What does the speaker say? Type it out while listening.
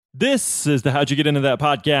This is the How'd You Get Into That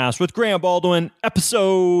podcast with Grant Baldwin,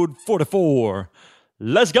 episode 44.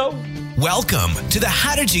 Let's go. Welcome to the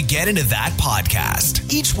How Did You Get Into That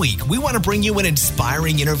podcast. Each week, we want to bring you an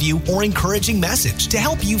inspiring interview or encouraging message to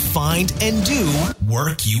help you find and do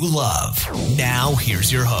work you love. Now,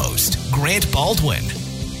 here's your host, Grant Baldwin.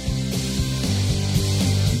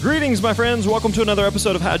 Greetings, my friends. Welcome to another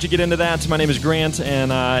episode of How'd You Get Into That? My name is Grant,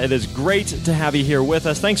 and it is great to have you here with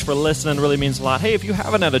us. Thanks for listening. It really means a lot. Hey, if you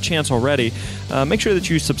haven't had a chance already, make sure that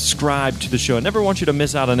you subscribe to the show. I never want you to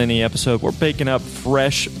miss out on any episode. We're baking up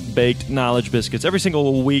fresh baked knowledge biscuits every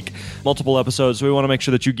single week, multiple episodes. So we want to make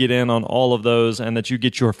sure that you get in on all of those and that you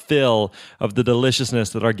get your fill of the deliciousness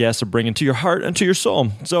that our guests are bringing to your heart and to your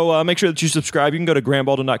soul. So make sure that you subscribe. You can go to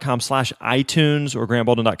grantbaldwin.com/iTunes or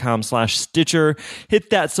grantbaldwin.com/Stitcher. Hit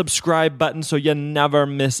that subscribe button so you never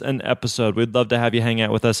miss an episode. We'd love to have you hang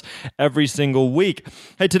out with us every single week.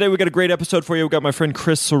 Hey, today we got a great episode for you. We've got my friend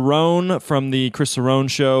Chris Cerrone from the Chris Cerrone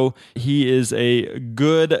Show. He is a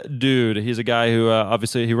good dude. He's a guy who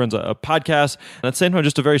obviously he runs a podcast, and at the same time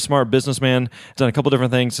just a very smart businessman. He's done a couple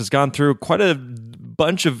different things. Has gone through quite a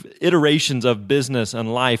bunch of iterations of business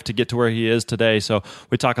and life to get to where he is today. So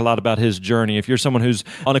we talk a lot about his journey. If you're someone who's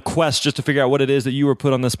on a quest just to figure out what it is that you were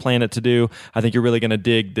put on this planet to do, I think you're really going to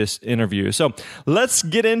dig this interview. So let's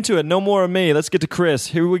get into it. No more of me. Let's get to Chris.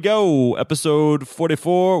 Here we go. Episode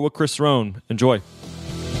 44 with Chris Cerrone. Enjoy.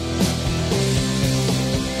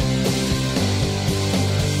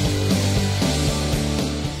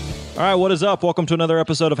 All right, what is up? Welcome to another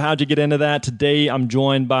episode of How'd You Get Into That? Today, I'm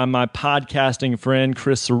joined by my podcasting friend,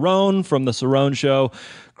 Chris Cerrone from The Cerrone Show.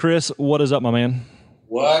 Chris, what is up, my man?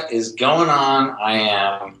 What is going on? I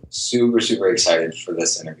am super excited for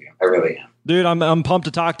this interview. I really am. Dude, I'm pumped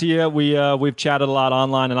to talk to you. We've chatted a lot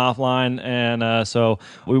online and offline, and so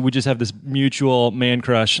we just have this mutual man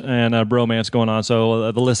crush and bromance going on.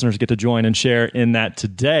 So the listeners get to join and share in that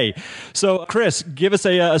today. So, Chris, give us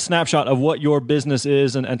a snapshot of what your business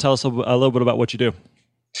is, and tell us a little bit about what you do.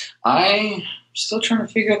 I'm still trying to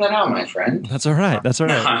figure that out, my friend. That's all right. That's all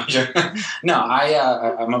right. I'm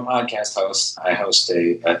a podcast host. I host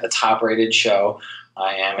a top-rated show.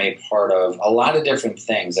 I am a part of a lot of different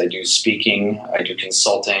things. I do speaking, I do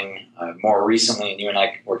consulting. More recently, and you and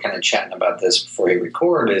I were kind of chatting about this before we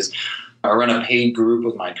record, is I run a paid group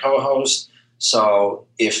with my co-host. So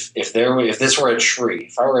if this were a tree,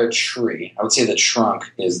 if I were a tree, I would say the trunk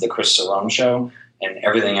is the Chris Cerrone Show, and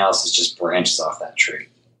everything else is just branches off that tree.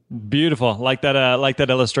 Beautiful. Like that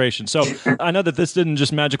illustration. So I know that this didn't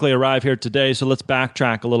just magically arrive here today, so let's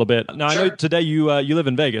backtrack a little bit. Now, Sure. I know today you live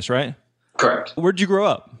in Vegas, right? Correct. Where'd you grow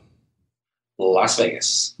up? Las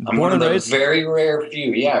Vegas. I'm Born one of and the raised? very rare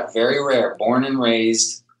few. Yeah, very rare. Born and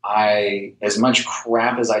raised. As much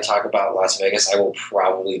crap as I talk about Las Vegas, I will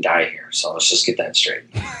probably die here. So let's just get that straight.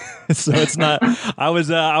 So it's not. I was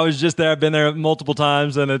just there. I've been there multiple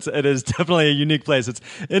times, and it is definitely a unique place. It's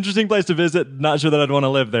an interesting place to visit. Not sure that I'd want to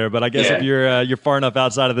live there, but I guess if you're far enough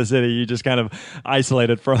outside of the city, you just kind of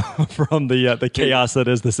isolated from the chaos that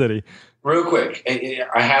is the city. Real quick,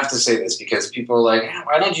 I have to say this because people are like,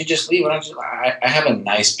 "Why don't you just leave?" I have a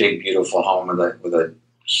nice, big, beautiful home with a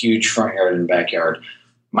huge front yard and backyard.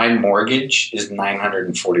 My mortgage is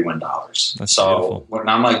 $941. That's so beautiful. when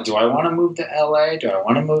I'm like, do I want to move to LA? Do I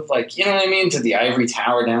want to move, you know what I mean, to the Ivory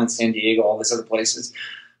Tower down in San Diego, all these other places,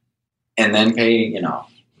 and then pay,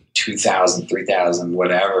 $2,000, $3,000,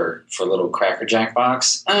 whatever for a little Cracker Jack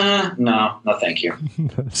box? No, thank you.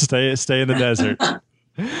 Stay in the desert.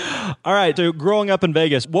 All right. So growing up in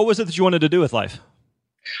Vegas, what was it that you wanted to do with life?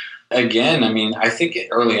 Again, I think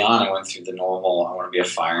early on I went through the normal, I want to be a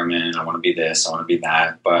fireman, I want to be this, I want to be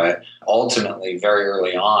that. But ultimately, very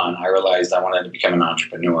early on, I realized I wanted to become an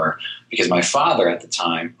entrepreneur because my father at the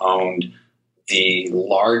time owned the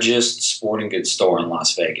largest sporting goods store in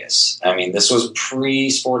Las Vegas. This was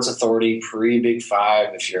pre-Sports Authority, pre-Big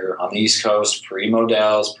Five, if you're on the East Coast,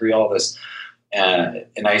 pre-Modell's, pre-all this. And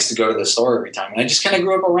I used to go to the store every time, and I just kind of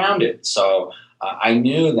grew up around it. So I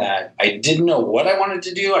knew that I didn't know what I wanted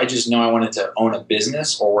to do. I just knew I wanted to own a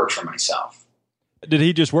business or work for myself. Did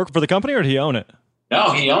he just work for the company, or did he own it?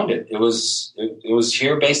 No, he owned it. It was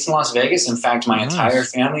here, based in Las Vegas. In fact, my entire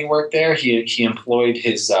family worked there. He employed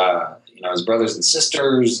his his brothers and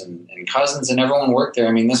sisters and cousins, and everyone worked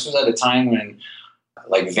there. This was at a time when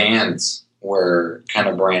Vans were kind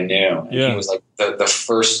of brand new. And He was the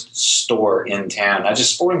first store in town, not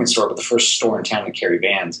just sporting goods store, but the first store in town to carry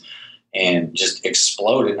Vans. And just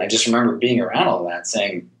exploded. And I just remember being around all that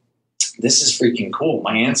saying, this is freaking cool.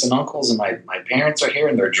 My aunts and uncles and my parents are here,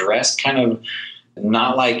 and they're dressed kind of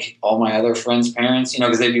not like all my other friends' parents,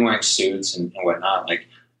 because they'd be wearing suits and whatnot.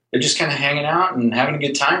 they're just kind of hanging out and having a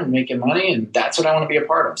good time and making money. And that's what I want to be a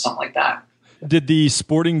part of, something like that. Did the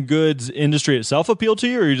sporting goods industry itself appeal to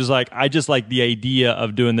you, or are you just like, I just like the idea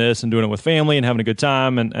of doing this and doing it with family and having a good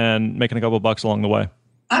time and making a couple of bucks along the way?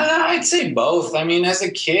 I'd say both. I mean, as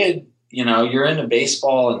a kid, you're into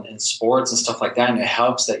baseball and sports and stuff like that, and it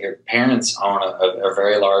helps that your parents own a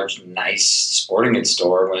very large, nice sporting goods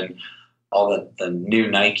store. When all the new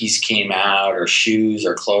Nikes came out, or shoes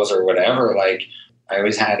or clothes or whatever, like, I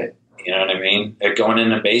always had it. You know what I mean? Going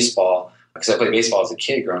into baseball, because I played baseball as a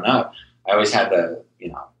kid growing up, I always had the,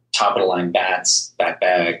 top of the line bats, bat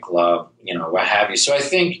bag, glove, what have you. So I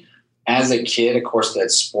think as a kid, of course,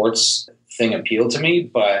 that sports thing appealed to me,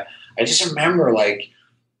 but I just remember, like,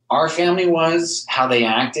 our family was, how they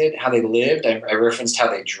acted, how they lived. I referenced how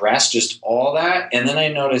they dressed, just all that. And then I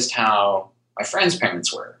noticed how my friends'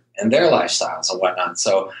 parents were and their lifestyles and whatnot.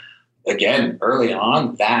 So again, early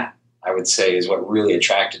on, that I would say is what really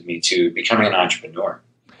attracted me to becoming an entrepreneur.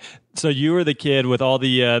 So you were the kid with all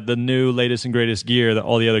the new latest and greatest gear that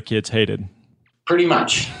all the other kids hated. Pretty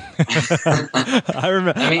much. I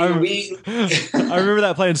remember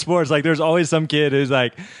that playing sports. Like, there's always some kid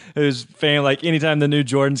who's fan, like, anytime the new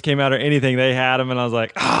Jordans came out or anything, they had them, and I was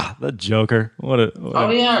like, the Joker. Oh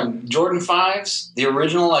yeah, Jordan 5s, the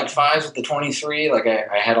original, like, 5s with the 23. Like,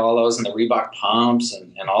 I had all those, and the Reebok pumps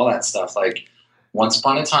and all that stuff. Like, once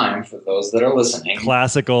upon a time, for those that are listening,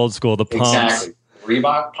 classic old school, the pumps. Exactly.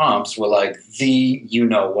 Reebok pumps were like the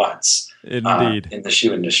whats indeed in the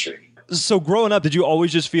shoe industry. So growing up, did you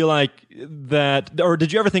always just feel like that, or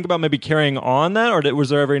did you ever think about maybe carrying on that, or was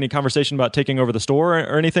there ever any conversation about taking over the store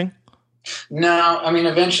or anything? No, I mean,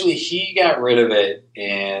 eventually he got rid of it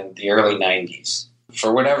in the early 90s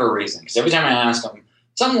for whatever reason. Because every time I ask him,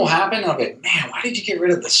 something will happen, I'll be like, man, why did you get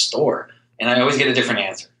rid of the store? And I always get a different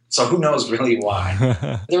answer. So who knows really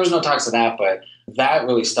why? There was no talks of that, but that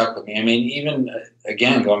really stuck with me. I mean, even,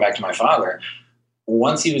 again, going back to my father,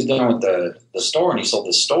 once he was done with the store and he sold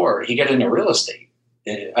the store, he got into real estate.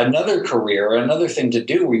 Another career, another thing to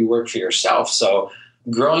do where you work for yourself. So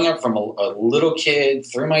growing up from a little kid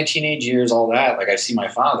through my teenage years, all that, like, I see my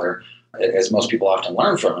father, as most people often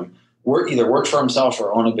learn from him, either work for himself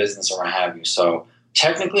or own a business or what have you. So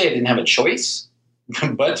technically I didn't have a choice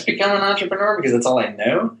but to become an entrepreneur, because that's all I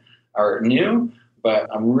know or knew. But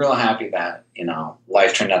I'm real happy that,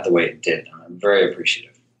 life turned out the way it did. I'm very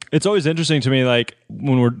appreciative. It's always interesting to me, like,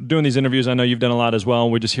 when we're doing these interviews, I know you've done a lot as well,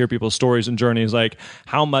 and we just hear people's stories and journeys, like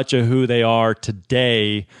how much of who they are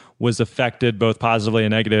today was affected both positively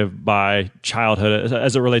and negative by childhood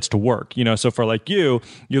as it relates to work. So for like you're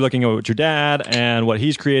looking at what your dad and what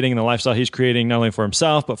he's creating and the lifestyle he's creating, not only for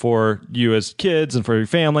himself, but for you as kids and for your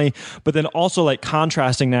family, but then also like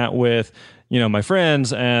contrasting that with, my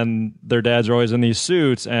friends and their dads are always in these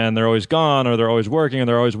suits and they're always gone or they're always working and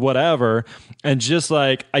they're always whatever. And just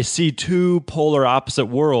like, I see two polar opposite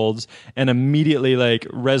worlds and immediately like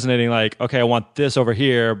resonating like, okay, I want this over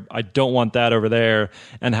here. I don't want that over there.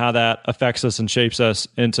 And how that affects us and shapes us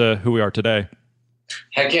into who we are today.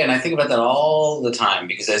 Heck yeah, and I think about that all the time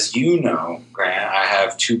because, as you know, Grant, I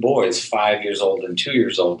have two boys, 5 years old and 2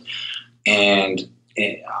 years old. And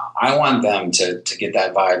I want them to get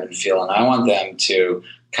that vibe and feel, and I want them to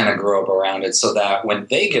kind of grow up around it so that when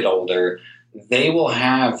they get older, they will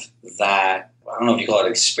have that, I don't know if you call it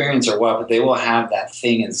experience or what, but they will have that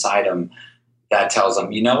thing inside them that tells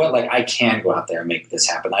them, you know what, like, I can go out there and make this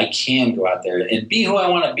happen. I can go out there and be who I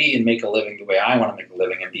want to be and make a living the way I want to make a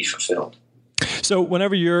living and be fulfilled. So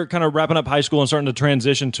whenever you're kind of wrapping up high school and starting to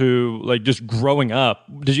transition to like just growing up,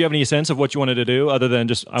 did you have any sense of what you wanted to do other than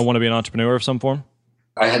just, I want to be an entrepreneur of some form?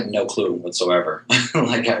 I had no clue whatsoever.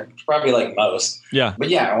 Probably like most. Yeah. But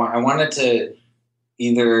yeah, I wanted to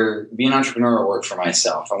either be an entrepreneur or work for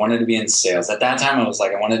myself. I wanted to be in sales. At that time, I was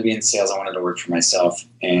like, I wanted to be in sales. I wanted to work for myself.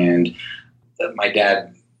 And my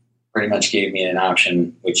dad pretty much gave me an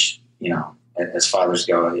option, which, as fathers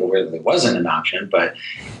go, it really wasn't an option. But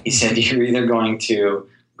he said, you're either going to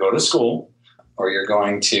go to school or you're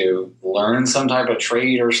going to learn some type of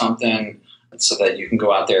trade or something so that you can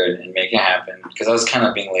go out there and make it happen. Because I was kind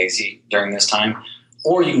of being lazy during this time.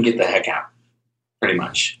 Or you can get the heck out, pretty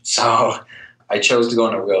much. So I chose to go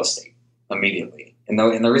into real estate immediately. And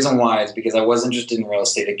the reason why is because I was interested in real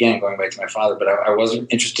estate. Again, going back to my father, but I was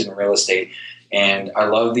interested in real estate. And I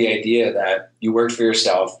love the idea that you work for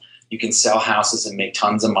yourself. You can sell houses and make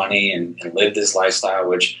tons of money and live this lifestyle,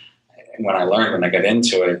 which when I got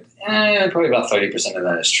into it, probably about 30% of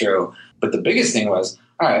that is true. But the biggest thing was,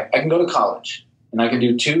 all right, I can go to college and I can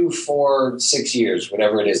do 2, 4, 6 years,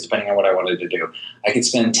 whatever it is, depending on what I wanted to do. I could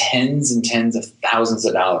spend tens and tens of thousands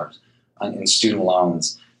of dollars in student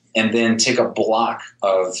loans and then take a block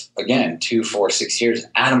of, again, 2, 4, 6 years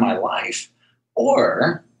out of my life.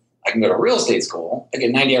 Or I can go to real estate school. I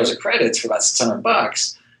get 90 hours of credits for about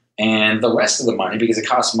 $600, and the rest of the money, because it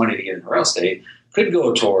costs money to get into real estate, could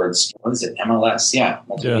go towards, what is it, MLS? Yeah,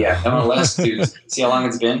 MLS dues. See how long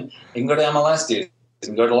it's been? You can go to MLS dues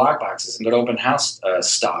and go to lockboxes and go to open house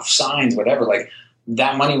stuff, signs, whatever. Like,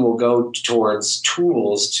 that money will go towards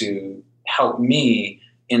tools to help me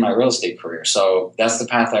in my real estate career. So that's the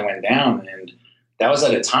path I went down. And that was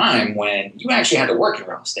at a time when you actually had to work in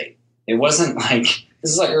real estate. It wasn't like,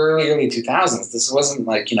 this is like early 2000s. This wasn't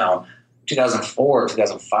like, 2004,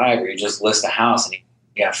 2005, where you just list a house and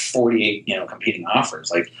you got 48, competing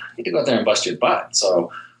offers. Like, you had to go out there and bust your butt.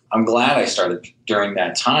 So I'm glad I started during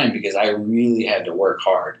that time, because I really had to work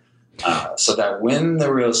hard. So that when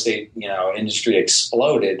the real estate, industry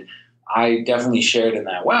exploded, I definitely shared in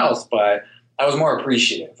that wealth, but I was more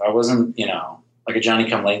appreciative. I wasn't, like a Johnny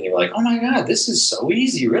come lately, like, oh my God, this is so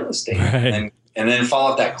easy, real estate. Right. And then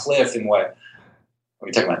fall off that cliff in what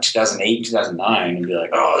we're talking about, 2008, 2009, and be like,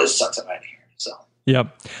 oh, this sucks, I'm out of here. So.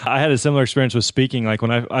 Yep. I had a similar experience with speaking. Like,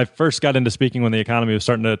 when I first got into speaking, when the economy was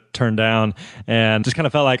starting to turn down, and just kind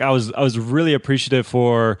of felt like I was really appreciative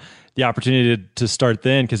for the opportunity to start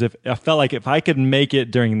then, because I felt like if I could make it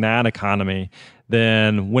during that economy,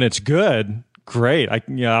 then when it's good, great.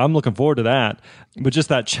 I'm looking forward to that. But just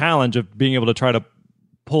that challenge of being able to try to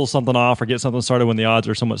pull something off or get something started when the odds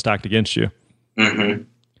are somewhat stacked against you. Mm-hmm.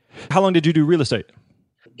 How long did you do real estate?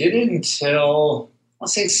 Did it until, I'll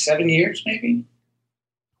say 7 years, maybe.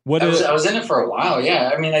 I was in it for a while.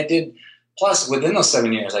 Yeah. I mean, I did, plus within those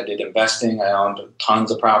 7 years, I did investing. I owned tons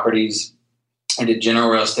of properties. I did general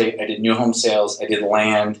real estate. I did new home sales. I did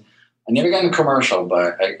land. I never got into commercial,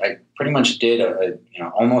 but I pretty much did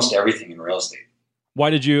almost everything in real estate. Why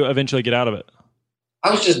did you eventually get out of it? I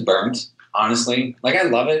was just burnt, honestly. Like, I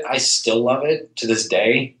love it. I still love it to this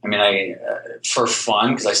day. I mean, for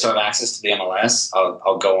fun, because I still have access to the MLS.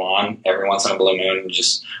 I'll go on every once in a blue moon,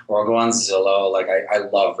 or I'll go on Zillow. Like, I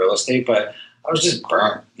love real estate, but I was just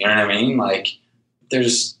burnt. You know what I mean? Like,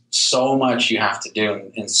 there's so much you have to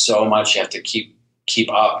do, and so much you have to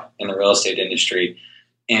keep up in the real estate industry.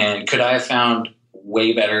 And could I have found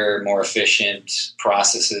way better, more efficient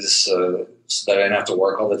processes so that I didn't have to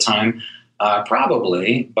work all the time?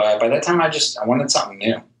 Probably, but by that time I wanted something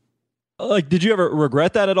new. Like, did you ever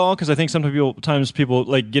regret that at all? Because I think sometimes people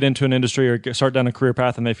like get into an industry or start down a career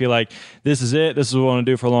path and they feel like this is it. This is what I want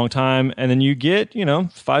to do for a long time. And then you get,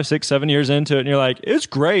 5, 6, 7 years into it and you're like, it's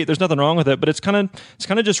great. There's nothing wrong with it, but it's kind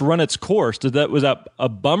of just run its course. Was that a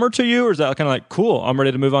bummer to you, or is that kind of like, cool, I'm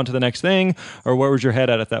ready to move on to the next thing? Or where was your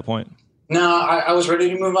head at that point? No, I was ready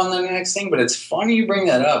to move on to the next thing, but it's funny you bring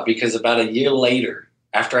that up, because about a year later,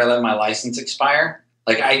 after I let my license expire,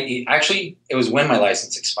 it was when my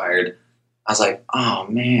license expired, I was like, oh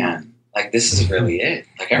man, like, this is really it.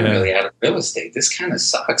 Like, I'm really out of real estate. This kind of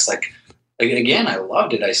sucks. Like, again, I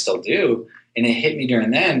loved it. I still do. And it hit me during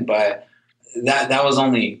then, but that was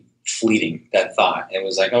only fleeting, that thought. It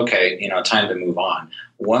was like, okay, time to move on.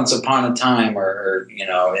 Once upon a time, or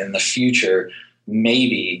in the future,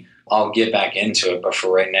 maybe I'll get back into it. But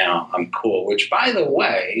for right now, I'm cool. Which, by the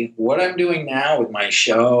way, what I'm doing now with my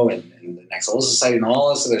show and the Next Level Society and all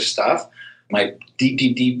this other stuff, my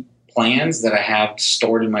deep plans that I have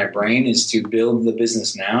stored in my brain is to build the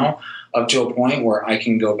business now up to a point where I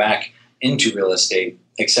can go back into real estate,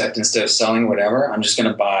 except instead of selling whatever, I'm just going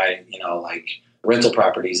to buy, like rental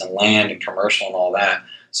properties and land and commercial and all that.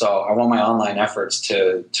 So I want my online efforts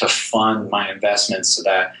to fund my investments, so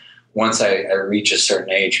that once I reach a certain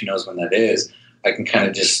age, who knows when that is, I can kind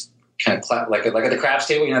of clap, like at the craps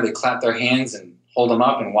table, they clap their hands and hold them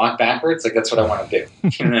up and walk backwards. Like, that's what I want to do.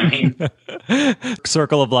 You know what I mean?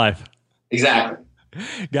 Circle of life. Exactly.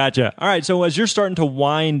 Gotcha. All right. So as you're starting to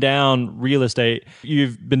wind down real estate,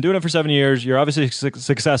 you've been doing it for 7 years. You're obviously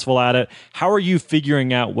successful at it. How are you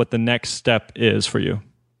figuring out what the next step is for you?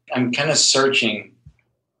 I'm kind of searching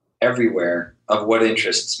everywhere of what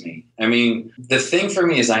interests me. I mean, the thing for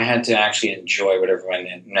me is I had to actually enjoy whatever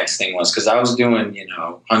my next thing was, because I was doing,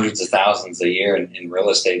 hundreds of thousands a year in real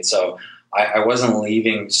estate. So I wasn't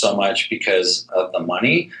leaving so much because of the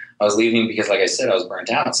money. I was leaving because, like I said, I was burnt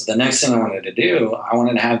out. So the next thing I wanted to do, I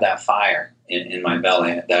wanted to have that fire in my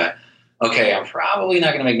belly that, okay, I'm probably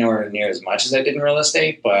not going to make nowhere near as much as I did in real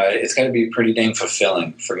estate, but it's got to be pretty dang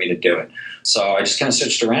fulfilling for me to do it. So I just kind of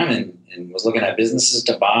searched around and was looking at businesses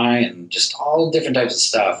to buy and just all different types of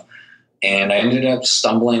stuff. And I ended up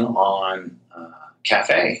stumbling on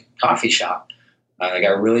a coffee shop. I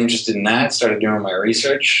got really interested in that, started doing my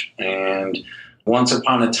research, and once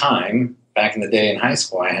upon a time, back in the day in high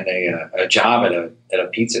school, I had a job at a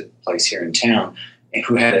pizza place here in town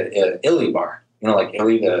who had a Illy bar, like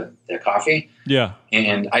Illy, the coffee. Yeah.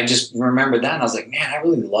 And I just remembered that, and I was like, man, I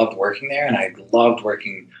really loved working there, and I loved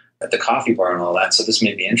working at the coffee bar and all that. So this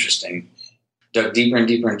made me interesting. Dug deeper and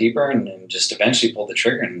deeper and deeper, and then just eventually pulled the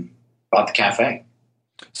trigger and bought the cafe.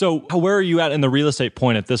 So where are you at in the real estate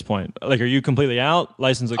point at this point? Like, are you completely out?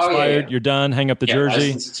 License expired? You're done? Hang up the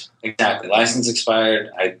jersey? Exactly. License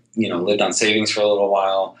expired. I, lived on savings for a little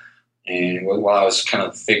while. And while I was kind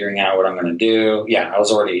of figuring out what I'm going to do, I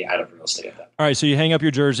was already out of real estate at that point. All right. So you hang up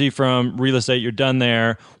your jersey from real estate. You're done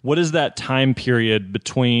there. What is that time period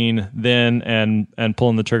between then and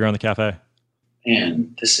pulling the trigger on the cafe?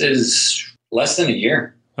 And this is less than a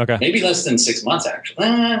year. Okay. Maybe less than 6 months, actually.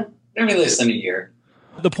 Maybe less than a year.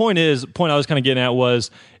 The point I was kind of getting at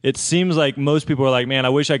was, it seems like most people are like, man, I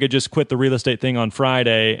wish I could just quit the real estate thing on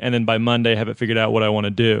Friday and then by Monday have it figured out what I want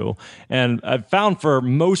to do. And I've found for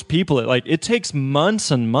most people, it takes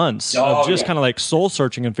months and months of just kind of like soul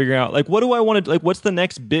searching and figuring out, like, what do I want to, like, what's the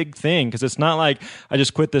next big thing? Because it's not like I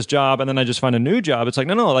just quit this job and then I just find a new job. It's like,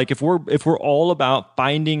 no, like if we're all about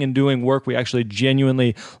finding and doing work we actually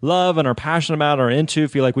genuinely love and are passionate about or into,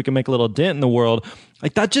 feel like we can make a little dent in the world,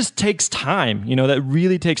 like that just takes time. That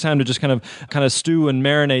really takes time to just kind of stew and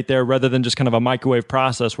marinate there, rather than just kind of a microwave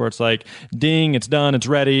process where it's like, ding, it's done, it's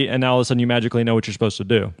ready, and now all of a sudden you magically know what you're supposed to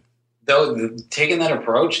do. Though taking that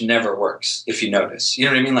approach never works, if you notice. You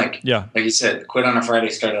know what I mean? Like you said, quit on a Friday,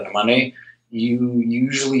 start on a Monday. You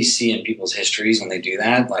usually see in people's histories when they do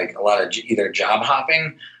that, like a lot of either job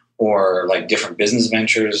hopping or like different business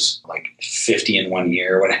ventures, like 50 in 1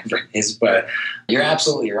 year, whatever it is. But you're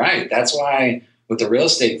absolutely right. That's why with the real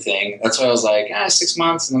estate thing, that's why I was like, 6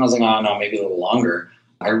 months. And then I was like, oh no, maybe a little longer.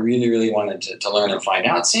 I really, really wanted to learn and find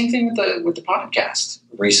out. Same thing with the podcast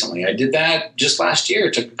recently. I did that just last year.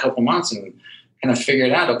 It took a couple months and kind of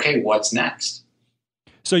figured out, okay, what's next?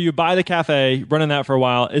 So you buy the cafe, running that for a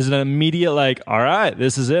while. Is it an immediate like, all right,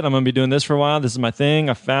 this is it. I'm going to be doing this for a while. This is my thing.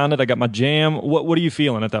 I found it. I got my jam. What are you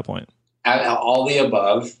feeling at that point? All the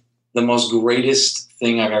above. The most greatest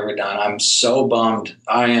thing I've ever done. I'm so bummed.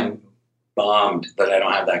 I am bummed that I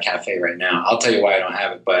don't have that cafe right now. I'll tell you why I don't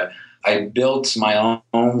have it, but I built my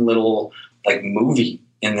own little like movie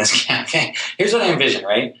in this cafe. Here's what I envision,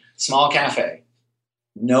 right? Small cafe.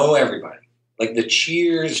 Know everybody. Like the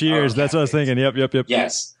Cheers. That's what I was thinking. Yep.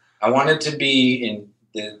 Yes. I wanted to be in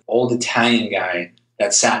the old Italian guy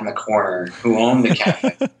that sat in the corner who owned the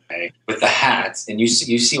cafe with the hats. And you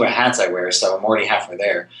see what hats I wear, so I'm already halfway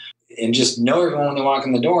there. And just know everyone when they walk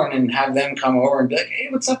in the door, and then have them come over and be like, hey,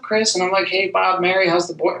 what's up, Chris? And I'm like, hey, Bob, Mary, how's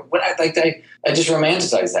the boy? I just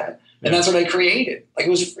romanticized that. And that's what I created. Like, it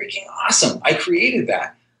was freaking awesome. I created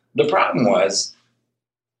that. The problem was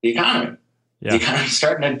the economy. Yeah. The economy's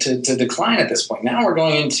starting to decline at this point. Now we're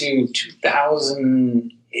going into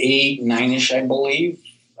 2008, 9-ish, I believe.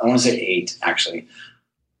 I want to say 8, actually.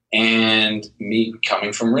 And me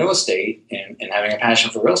coming from real estate and having a passion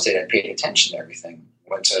for real estate, I paid attention to everything.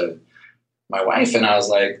 Went to my wife and I was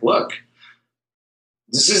like, look,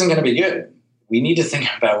 this isn't going to be good. We need to think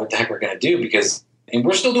about what the heck we're going to do, because, and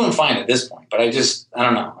we're still doing fine at this point, but I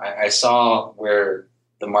don't know. I saw where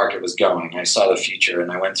the market was going. I saw the future,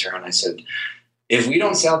 and I went through and I said, if we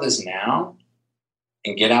don't sell this now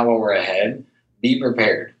and get out while we're ahead, be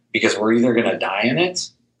prepared, because we're either going to die in it.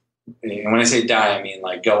 And when I say die, I mean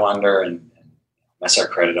like go under and mess our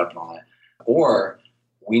credit up and all that. Or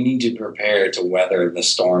we need to prepare to weather the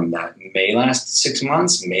storm that may last 6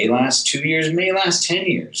 months, may last 2 years, may last 10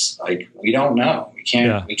 years. Like, we don't know. We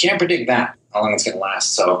can't predict that, how long it's going to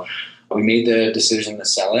last. So we made the decision to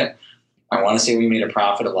sell it. I want to say we made a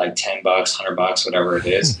profit of like $10, $100, whatever it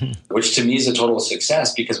is, which to me is a total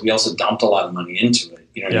success, because we also dumped a lot of money into it.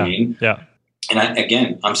 You know what I mean? Yeah.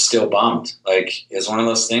 And I'm still bummed. Like, it's one of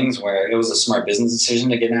those things where it was a smart business decision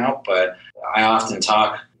to get out, but I often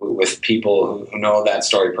talk with people who know that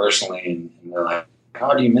story personally, and they're like,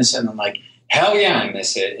 oh, do you miss it? And I'm like, hell yeah, I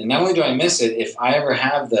miss it. And not only do I miss it, if I ever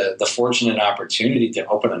have the fortunate opportunity to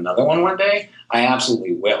open another one day, I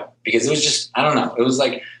absolutely will. Because it was just, I don't know. It was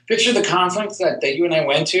like, picture the conference that you and I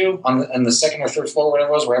went to on the second or third floor, whatever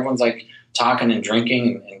it was, where everyone's like talking and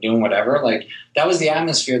drinking and doing whatever. Like, that was the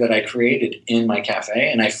atmosphere that I created in my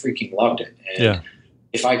cafe, and I freaking loved it. And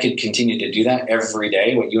if I could continue to do that every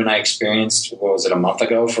day, what you and I experienced, what was it, a month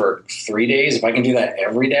ago for 3 days, if I can do that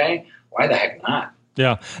every day, why the heck not?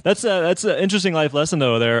 Yeah, that's an interesting life lesson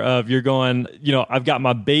though. There, of you're going, I've got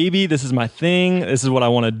my baby. This is my thing. This is what I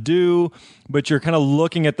want to do. But you're kind of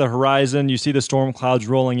looking at the horizon. You see the storm clouds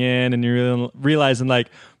rolling in, and you're realizing, like,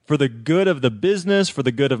 for the good of the business, for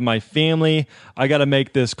the good of my family, I got to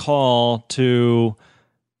make this call to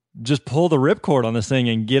just pull the ripcord on this thing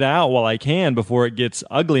and get out while I can before it gets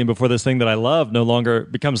ugly and before this thing that I love no longer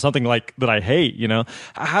becomes something like that I hate, you know?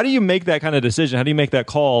 How do you make that kind of decision? How do you make that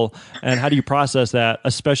call? And how do you process that,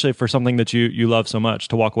 especially for something that you love so much,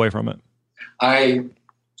 to walk away from it? I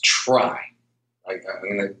try. I'm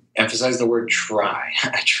going to emphasize the word try.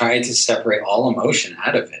 I try to separate all emotion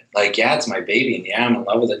out of it. Like, yeah, it's my baby, and yeah, I'm in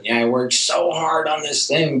love with it. And yeah, I worked so hard on this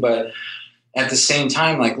thing, but at the same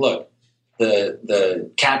time, like, look,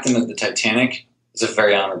 the captain of the Titanic is a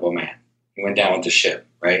very honorable man. He went down with the ship,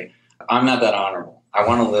 right? I'm not that honorable. I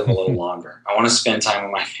want to live a little longer. I want to spend time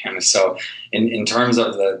with my family. So in terms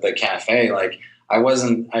of the cafe, like, I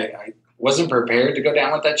wasn't prepared to go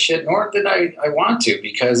down with that shit, nor did I want to,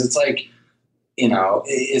 because it's like, you know,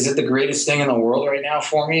 is it the greatest thing in the world right now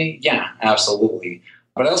for me? Yeah, absolutely.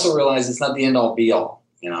 But I also realize it's not the end all be all,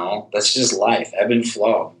 you know, that's just life, ebb and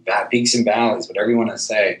flow, peaks and valleys, whatever you want to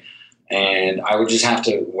say. And I would just have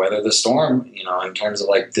to weather the storm, you know, in terms of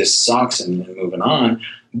like, this sucks and moving on.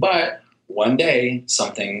 But one day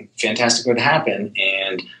something fantastic would happen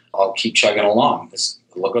and I'll keep chugging along.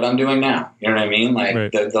 Look what I'm doing now. You know what I mean? Like,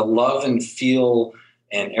 right. The love and feel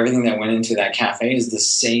and everything that went into that cafe is the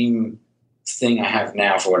same thing I have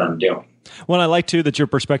now for what I'm doing. Well, I like too that your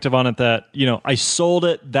perspective on it, that, you know, I sold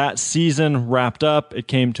it, that season wrapped up, it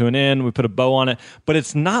came to an end, we put a bow on it, but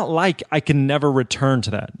it's not like I can never return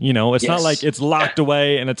to that. You know, it's not like it's locked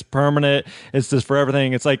away and it's permanent. It's just for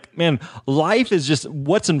everything. It's like, man, life is just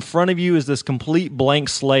what's in front of you is this complete blank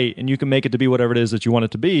slate, and you can make it to be whatever it is that you want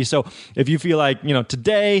it to be. So if you feel like, you know,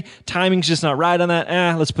 today timing's just not right on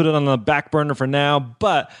that, let's put it on the back burner for now,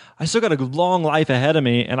 but I still got a long life ahead of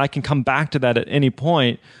me and I can come back to that at any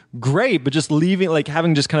point. Great, but just leaving, like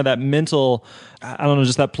having just kind of that mental, I don't know,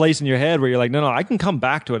 just that place in your head where you're like, no, I can come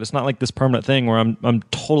back to it. It's not like this permanent thing where I'm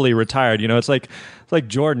totally retired. You know, it's like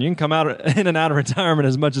Jordan, you can come out in and out of retirement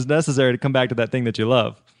as much as necessary to come back to that thing that you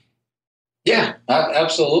love. Yeah,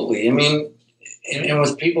 absolutely. I mean, and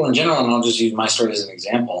with people in general, and I'll just use my story as an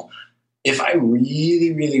example. If I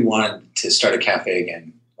really, really wanted to start a cafe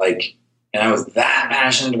again, like, and I was that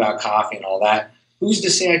passionate about coffee and all that, who's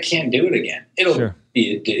to say I can't do it again? It'll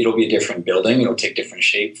be a different building. It'll take different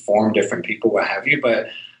shape, form, different people, what have you. But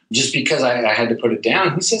just because I had to put it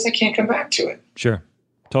down, who says I can't come back to it? Sure.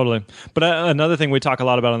 Totally. But another thing we talk a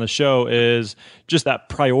lot about on the show is just that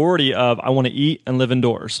priority of I want to eat and live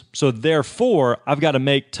indoors. So therefore, I've got to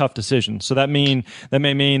make tough decisions. So that may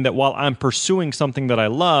mean that while I'm pursuing something that I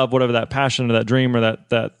love, whatever that passion or that dream or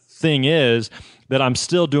that thing is, that I'm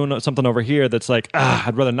still doing something over here that's like,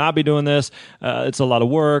 I'd rather not be doing this. It's a lot of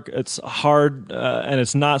work. It's hard, and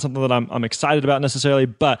it's not something that I'm excited about necessarily.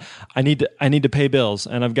 But I need to pay bills,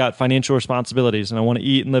 and I've got financial responsibilities, and I want to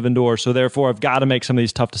eat and live indoors. So therefore, I've got to make some of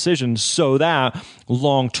these tough decisions so that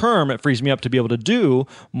long term it frees me up to be able to do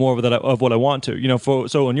more of what I want to. You know,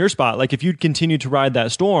 so in your spot, like if you'd continue to ride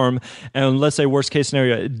that storm, and let's say worst case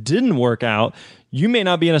scenario it didn't work out, you may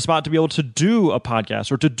not be in a spot to be able to do a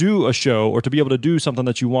podcast or to do a show or to be able to do something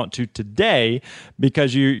that you want to today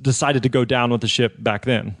because you decided to go down with the ship back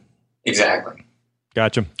then. Exactly.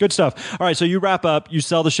 Gotcha. Good stuff. All right. So you wrap up, you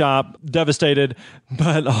sell the shop, devastated,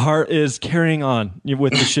 but heart is carrying on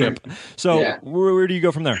with the ship. So yeah. Where do you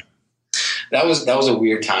go from there? That was a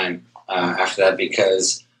weird time after that,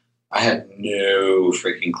 because I had no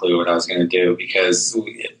freaking clue what I was going to do, because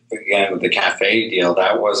again, with the cafe deal,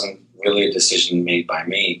 that wasn't really a decision made by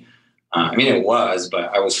me. I mean, it was, but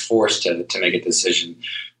I was forced to make a decision.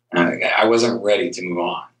 I wasn't ready to move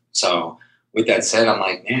on. So with that said, I'm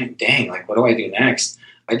like, man, dang, like, what do I do next?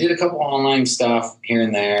 I did a couple online stuff here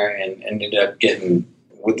and there and ended up getting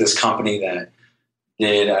with this company that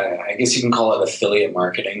did, I guess you can call it affiliate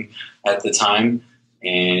marketing at the time.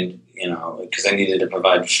 And, you know, because I needed to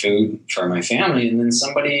provide food for my family. And then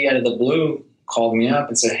somebody out of the blue called me up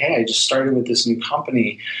and said, hey, I just started with this new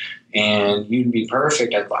company and you'd be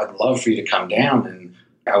perfect. I'd love for you to come down. And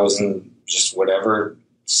I was in just whatever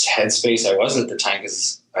headspace I was at the time,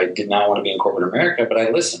 because I did not want to be in corporate America, but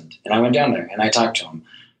I listened and I went down there and I talked to him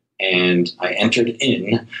and I entered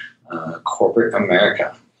in corporate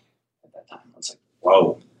America at that time. I was like,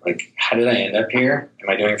 whoa, like, how did I end up here? Am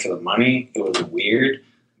I doing it for the money? It was weird,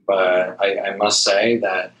 but I must say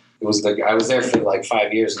that I was there for like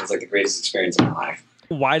 5 years and it was like the greatest experience of my life.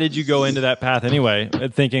 Why did you go into that path anyway?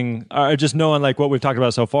 Thinking, just knowing like what we've talked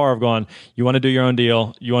about so far of going, you want to do your own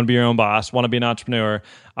deal, you want to be your own boss, want to be an entrepreneur,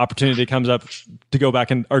 opportunity comes up to go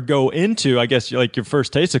back or go into, I guess, like your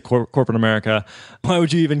first taste of corporate America. Why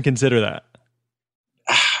would you even consider that?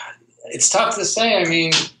 It's tough to say. I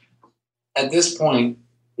mean, at this point,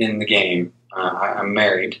 in the game. I'm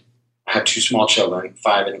married. I have 2 small children,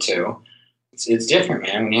 5 and 2. It's different,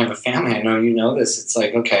 man. When you have a family, I know you know this. It's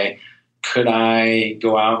like, okay, could I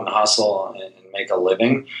go out and hustle and make a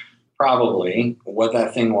living? Probably. What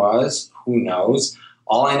that thing was, who knows?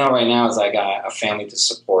 All I know right now is I got a family to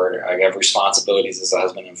support. I have responsibilities as a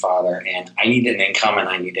husband and father, and I need an income and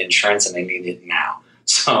I need insurance and I need it now.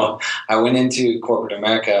 So I went into corporate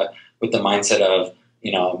America with the mindset of,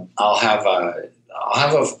 I'll have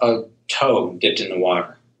a toe dipped in the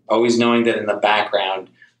water, always knowing that in the background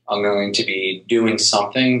I'm going to be doing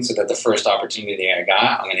something so that the first opportunity I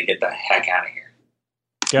got, I'm going to get the heck out of here.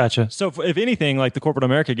 Gotcha. So if anything, like the corporate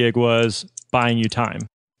America gig was buying you time.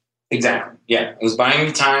 Exactly. Yeah. It was buying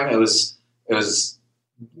me time. It was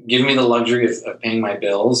giving me the luxury of paying my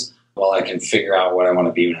bills while I can figure out what I want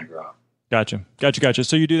to be when I grow up. Gotcha.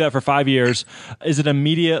 So you do that for 5 years. Is it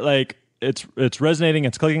immediate, like it's resonating,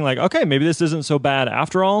 it's clicking, like, okay, maybe this isn't so bad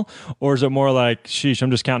after all? Or is it more like, sheesh,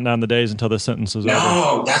 I'm just counting down the days until this sentence is over?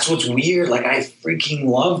 No, that's what's weird. Like, I freaking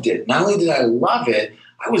loved it. Not only did I love it,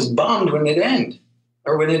 I was bummed when it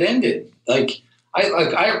ended. Like,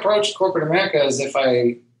 I approached corporate America as if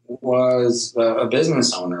I was a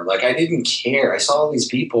business owner. Like, I didn't care. I saw all these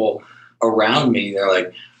people around me. They're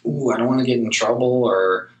like, ooh, I don't want to get in trouble,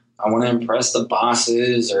 or I want to impress the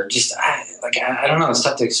bosses, or just, I don't know. It's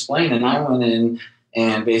tough to explain. And I went in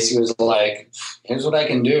and basically was like, here's what I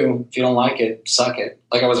can do. If you don't like it, suck it.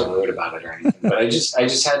 Like, I wasn't rude about it or anything, but I just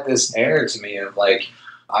had this air to me of like,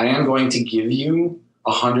 I am going to give you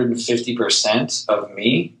 150% of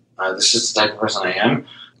me. This is just the type of person I am.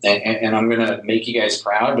 And I'm going to make you guys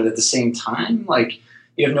proud. But at the same time, like,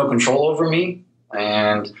 you have no control over me.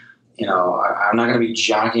 And, I'm not going to be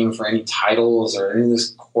jockeying for any titles or any of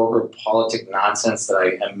this corporate politic nonsense that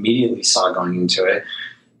I immediately saw going into it.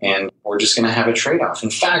 And we're just going to have a trade-off. In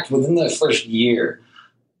fact, within the first year,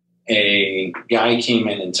 a guy came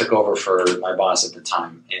in and took over for my boss at the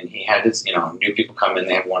time. And he had this, new people come in,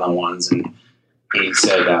 they have one-on-ones. And he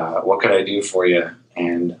said, what could I do for you?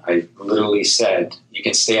 And I literally said, you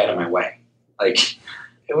can stay out of my way. Like,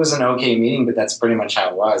 it was an okay meeting, but that's pretty much how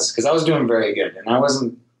it was. Because I was doing very good. And I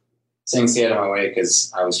wasn't saying stay out of my way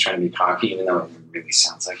because I was trying to be cocky, even though it really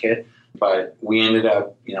sounds like it. But we ended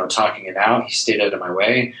up, talking it out. He stayed out of my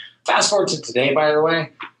way. Fast forward to today, by the way,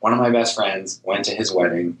 one of my best friends went to his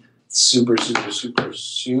wedding. Super, super, super,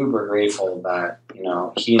 super grateful that,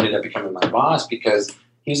 he ended up becoming my boss because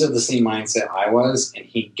he was of the same mindset I was, and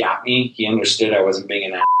he got me. He understood I wasn't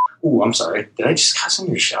being an ass. Ooh, I'm sorry. Did I just cuss on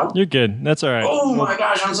your show? You're good. That's all right. Oh, my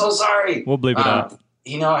gosh. I'm so sorry. We'll bleep it out.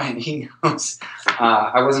 He knows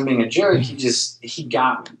I wasn't being a jerk. He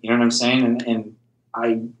got me. You know what I'm saying? And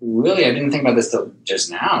I didn't think about this till just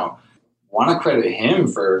now. Want to credit him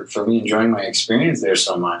for me enjoying my experience there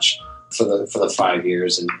so much for the 5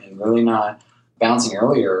 years and really not bouncing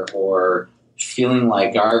earlier or feeling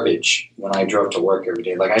like garbage when I drove to work every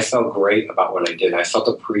day. Like, I felt great about what I did. I felt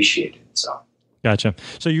appreciated. So. Gotcha.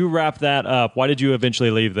 So you wrapped that up. Why did you eventually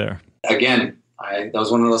leave there? Again, that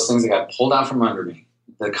was one of those things that got pulled out from under me.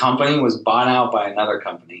 The company was bought out by another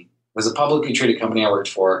company. It was a publicly traded company I worked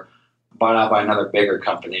for, bought out by another bigger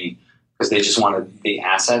company because they just wanted the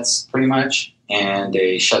assets pretty much, and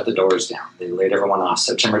they shut the doors down. They laid everyone off.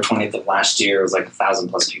 September 20th of last year, it was like 1,000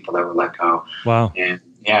 plus people that were let go. Wow. And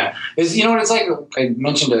yeah, you know what it's like? I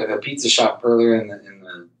mentioned a pizza shop earlier in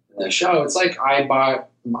the show. It's like I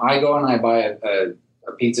go and I buy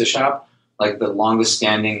a pizza shop, like the longest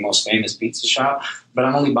standing, most famous pizza shop, but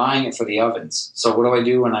I'm only buying it for the ovens. So what do I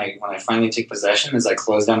do when I finally take possession is I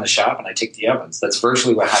close down the shop and I take the ovens. That's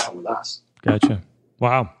virtually what happened with us. Gotcha.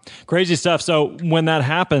 Wow. Crazy stuff. So when that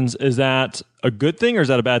happens, is that a good thing or is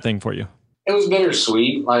that a bad thing for you? It was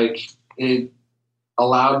bittersweet. Like, it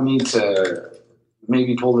allowed me to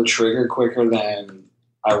maybe pull the trigger quicker than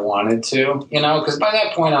I wanted to, because by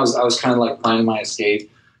that point I was kind of like planning my escape. And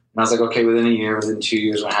I was like, okay, within a year, within 2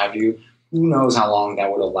 years, what have you, who knows how long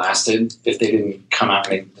that would have lasted if they didn't come out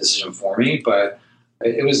and make the decision for me. But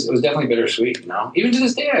it was definitely bittersweet, Even to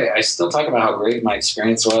this day, I still talk about how great my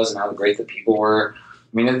experience was and how great the people were.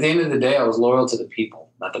 I mean, at the end of the day, I was loyal to the people,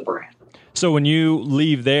 not the brand. So when you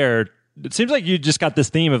leave there, it seems like you just got this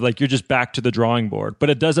theme of like you're just back to the drawing board, but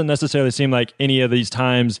it doesn't necessarily seem like any of these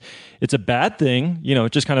times it's a bad thing.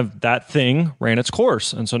 It's just kind of that thing ran its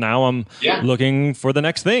course. And so now I'm looking for the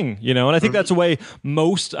next thing, and I think that's the way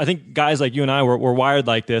I think guys like you and I were wired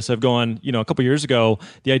like this of going, a couple years ago,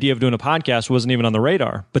 the idea of doing a podcast wasn't even on the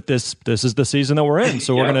radar, but this is the season that we're in.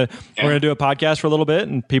 So we're going to do a podcast for a little bit.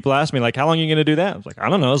 And people ask me like, how long are you going to do that? I was like, I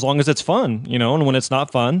don't know, as long as it's fun, and when it's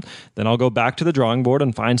not fun, then I'll go back to the drawing board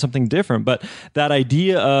and find something different. different. But that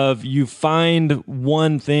idea of you find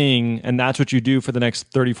one thing and that's what you do for the next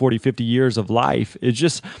 30, 40, 50 years of life, it's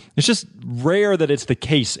just rare that it's the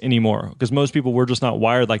case anymore, because most people, we're just not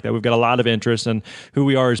wired like that. We've got a lot of interest, and who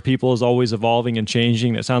we are as people is always evolving and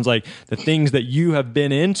changing. It sounds like the things that you have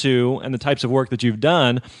been into and the types of work that you've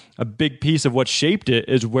done, a big piece of what shaped it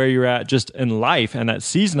is where you're at just in life and that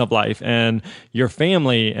season of life and your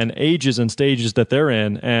family and ages and stages that they're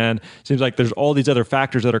in. And it seems like there's all these other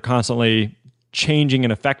factors that are constantly changing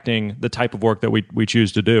and affecting the type of work that we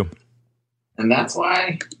choose to do. And that's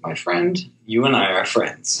why, my friend, you and I are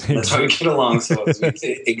friends. That's why we get along so well.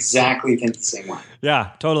 We exactly think the same way.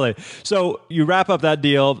 Yeah, totally. So you wrap up that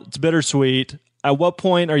deal. It's bittersweet. At what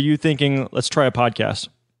point are you thinking, let's try a podcast?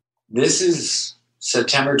 This is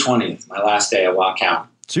September 20th, my last day. I walk out.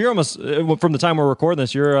 So you're almost, from the time we're recording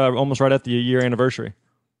this, you're almost right at the year anniversary.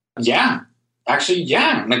 Yeah. Actually,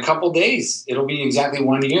 yeah. In a couple days, it'll be exactly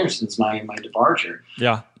 1 year since my departure.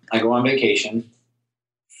 Yeah. I go on vacation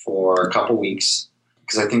for a couple weeks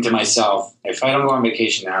because I think to myself, if I don't go on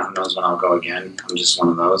vacation now, who knows when I'll go again. I'm just one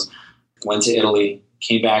of those. Went to Italy,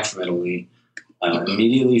 came back from Italy,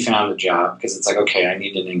 immediately found a job because it's like, okay, I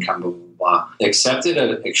need an income, blah, blah, blah. Accepted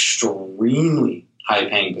an extremely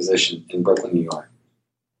high-paying position in Brooklyn, New York.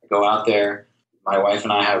 I go out there. My wife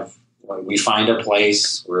and we find a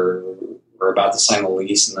place. We're about to sign the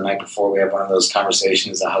lease, and the night before we have one of those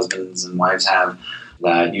conversations that husbands and wives have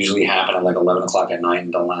that usually happen at like 11 o'clock at night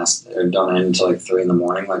and don't end until like 3 a.m,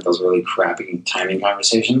 like those really crappy timing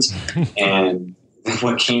conversations. And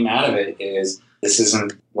what came out of it is, this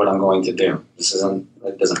isn't what I'm going to do.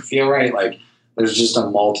 It doesn't feel right. Like, there's just a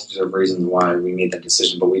multitude of reasons why we made that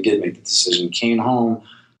decision, but we did make the decision. Came home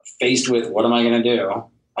faced with, what am I going to do?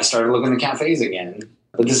 I started looking at cafes again.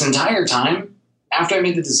 But this entire time, after I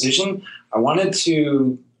made the decision, I wanted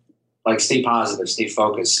to like stay positive, stay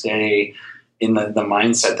focused, stay in the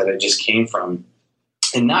mindset that I just came from,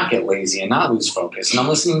 and not get lazy and not lose focus. And I'm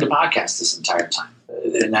listening to podcasts this entire time.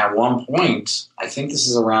 And at one point, I think this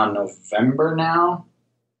is around November now,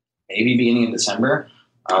 maybe beginning of December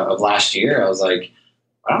of last year, I was like,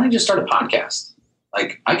 why don't I just start a podcast?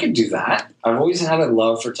 Like, I could do that. I've always had a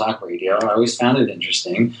love for talk radio. I always found it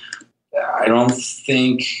interesting. I don't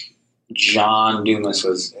think John Dumas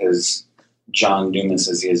was as John Dumas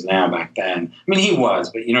as he is now back then. I mean, he was,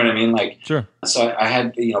 but you know what I mean? Like, sure. So I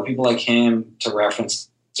had, people like him to reference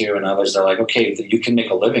to, and others. They're like, okay, you can make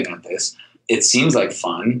a living at this. It seems like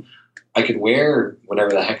fun. I could wear whatever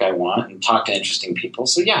the heck I want and talk to interesting people.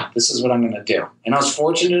 So yeah, this is what I'm going to do. And I was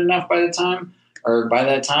fortunate enough by that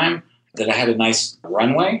time that I had a nice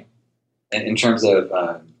runway in terms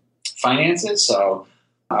of finances. So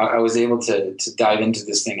I was able to dive into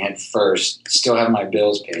this thing head first, still have my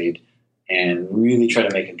bills paid, and really try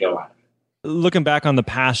to make a go out of it. Looking back on the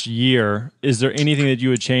past year, is there anything that you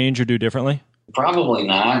would change or do differently? Probably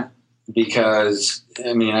not, because,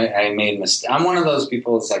 I mean, I made a mistake. I'm one of those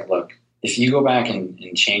people that's like, look, if you go back and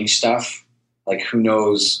change stuff, like, who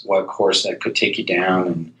knows what course that could take you down.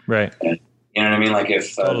 And, right. And, you know what I mean? Like,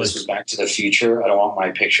 if totally. This was Back to the Future, I don't want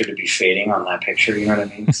my picture to be fading on that picture. You know what I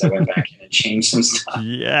mean? Because I went back in and changed some stuff.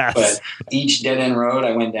 Yes. But each dead-end road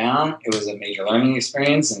I went down, it was a major learning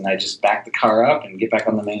experience, and I just backed the car up and get back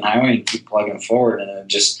on the main highway and keep plugging forward. And it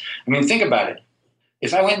just, I mean, think about it.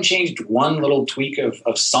 If I went and changed one little tweak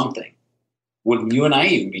of something, would you and I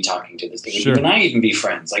even be talking to this day? Would Sure. you and I even be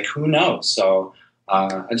friends? Like, who knows? So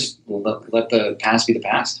I just let the past be the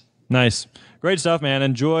past. Nice. Great stuff, man.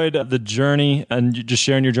 Enjoyed the journey and just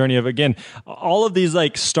sharing your journey of, again, all of these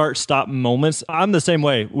like start-stop moments. I'm the same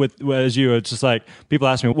way as you. It's just like, people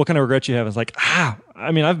ask me, what kind of regrets you have? It's like,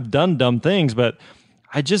 I mean, I've done dumb things, but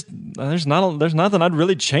there's nothing I'd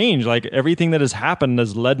really change. Like, everything that has happened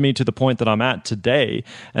has led me to the point that I'm at today.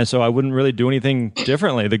 And so I wouldn't really do anything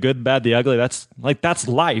differently. The good, bad, the ugly, that's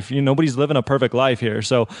life. Nobody's living a perfect life here.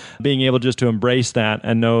 So being able just to embrace that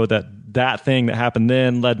and know that thing that happened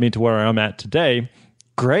then led me to where I'm at today.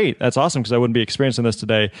 Great. That's awesome, because I wouldn't be experiencing this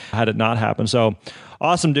today had it not happened. So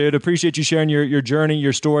awesome, dude. Appreciate you sharing your journey,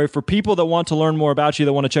 your story. For people that want to learn more about you,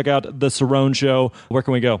 that want to check out the Cerrone Show, where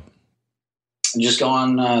can we go? Just go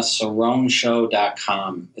on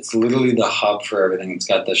cerroneshow.com. It's literally the hub for everything. It's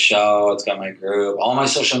got the show. It's got my group. All my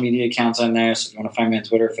social media accounts on there. So if you want to find me on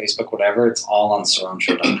Twitter, Facebook, whatever, it's all on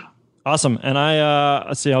cerroneshow.com. Awesome. And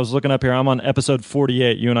let's see, I was looking up here. I'm on episode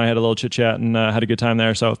 48. You and I had a little chit chat and had a good time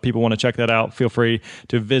there. So if people want to check that out, feel free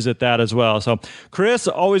to visit that as well. So Chris,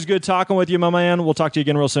 always good talking with you, my man. We'll talk to you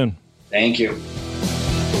again real soon. Thank you.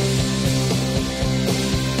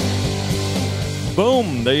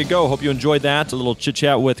 Boom. There you go. Hope you enjoyed that. A little chit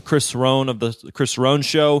chat with Chris Cerrone of the Chris Cerrone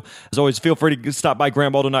Show. As always, feel free to stop by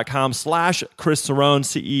grantbaldwin.com/Chris Cerrone,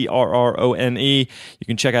 Cerrone. You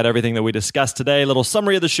can check out everything that we discussed today. A little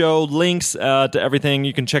summary of the show, links to everything.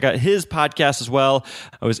 You can check out his podcast as well.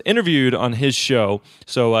 I was interviewed on his show,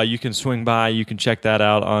 so you can swing by. You can check that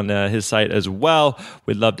out on his site as well.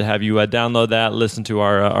 We'd love to have you download that, listen to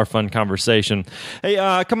our fun conversation. Hey,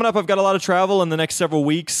 coming up, I've got a lot of travel in the next several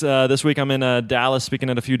weeks. This week, I'm in Dallas, speaking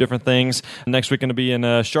at a few different things. Next week, I'm going to be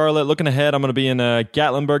in Charlotte. Looking ahead, I'm going to be in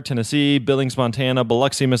Gatlinburg, Tennessee, Billings, Montana,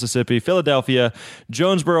 Biloxi, Mississippi, Philadelphia,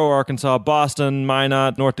 Jonesboro, Arkansas, Boston,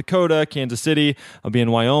 Minot, North Dakota, Kansas City. I'll be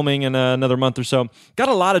in Wyoming in another month or so. Got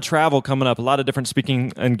a lot of travel coming up, a lot of different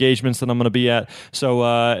speaking engagements that I'm going to be at. So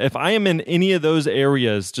if I am in any of those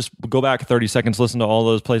areas, just go back 30 seconds, listen to all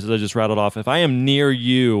those places I just rattled off. If I am near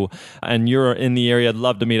you and you're in the area, I'd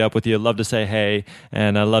love to meet up with you. I'd love to say hey,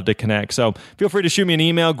 and I'd love to connect. So feel free to shoot me an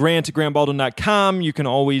email, grant@grantbaldwin.com. You can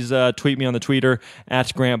always tweet me on the Twitter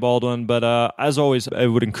 @GrantBaldwin. But as always, I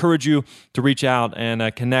would encourage you to reach out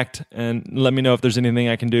and connect and let me know if there's anything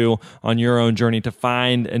I can do on your own journey to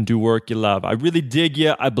find and do work you love. I really dig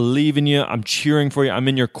you. I believe in you. I'm cheering for you. I'm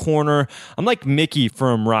in your corner. I'm like Mickey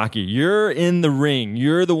from Rocky. You're in the ring.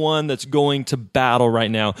 You're the one that's going to battle right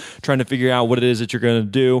now, trying to figure out what it is that you're going to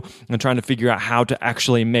do and trying to figure out how to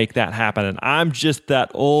actually make that happen. And I'm just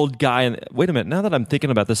that old guy. And wait a minute. Now that I'm thinking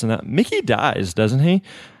about this and that, Mickey dies, doesn't he?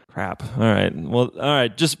 Crap. All right. Well, all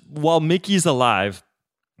right. Just while Mickey's alive,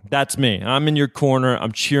 that's me. I'm in your corner.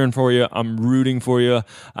 I'm cheering for you. I'm rooting for you.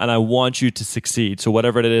 And I want you to succeed. So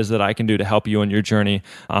whatever it is that I can do to help you on your journey,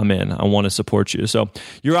 I'm in. I want to support you. So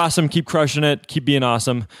you're awesome. Keep crushing it. Keep being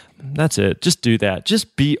awesome. That's it. Just do that.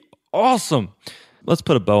 Just be awesome. Let's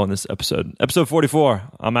put a bow on this episode. Episode 44.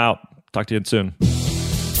 I'm out. Talk to you soon.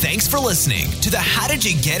 Thanks for listening to the How Did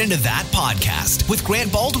You Get Into That podcast with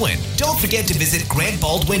Grant Baldwin. Don't forget to visit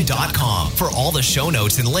grantbaldwin.com for all the show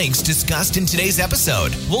notes and links discussed in today's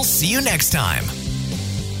episode. We'll see you next time.